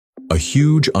A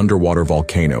huge underwater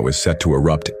volcano is set to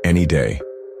erupt any day.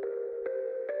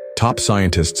 Top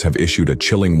scientists have issued a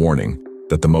chilling warning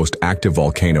that the most active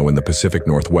volcano in the Pacific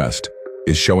Northwest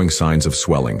is showing signs of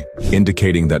swelling,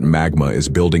 indicating that magma is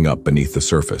building up beneath the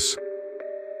surface.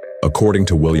 According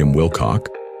to William Wilcock,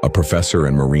 a professor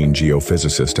and marine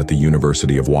geophysicist at the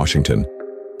University of Washington,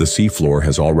 the seafloor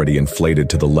has already inflated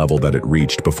to the level that it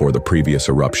reached before the previous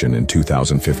eruption in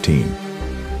 2015.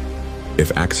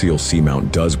 If Axial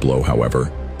Seamount does blow,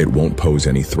 however, it won't pose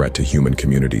any threat to human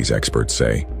communities, experts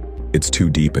say. It's too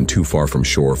deep and too far from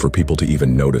shore for people to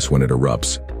even notice when it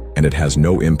erupts, and it has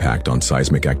no impact on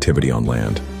seismic activity on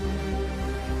land.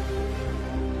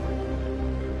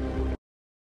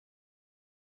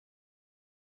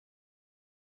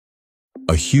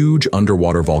 A huge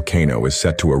underwater volcano is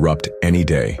set to erupt any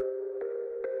day.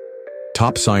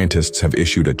 Top scientists have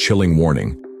issued a chilling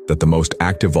warning that the most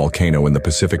active volcano in the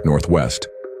Pacific Northwest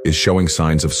is showing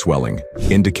signs of swelling,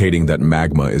 indicating that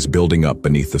magma is building up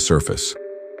beneath the surface.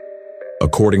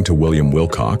 According to William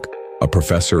Wilcock, a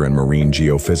professor and marine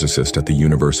geophysicist at the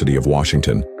University of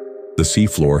Washington, the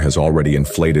seafloor has already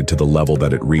inflated to the level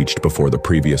that it reached before the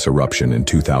previous eruption in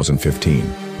 2015.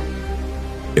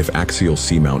 If Axial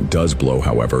Seamount does blow,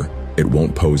 however, it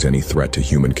won't pose any threat to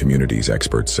human communities,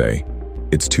 experts say.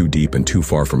 It's too deep and too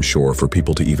far from shore for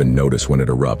people to even notice when it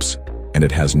erupts, and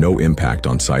it has no impact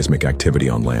on seismic activity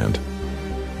on land.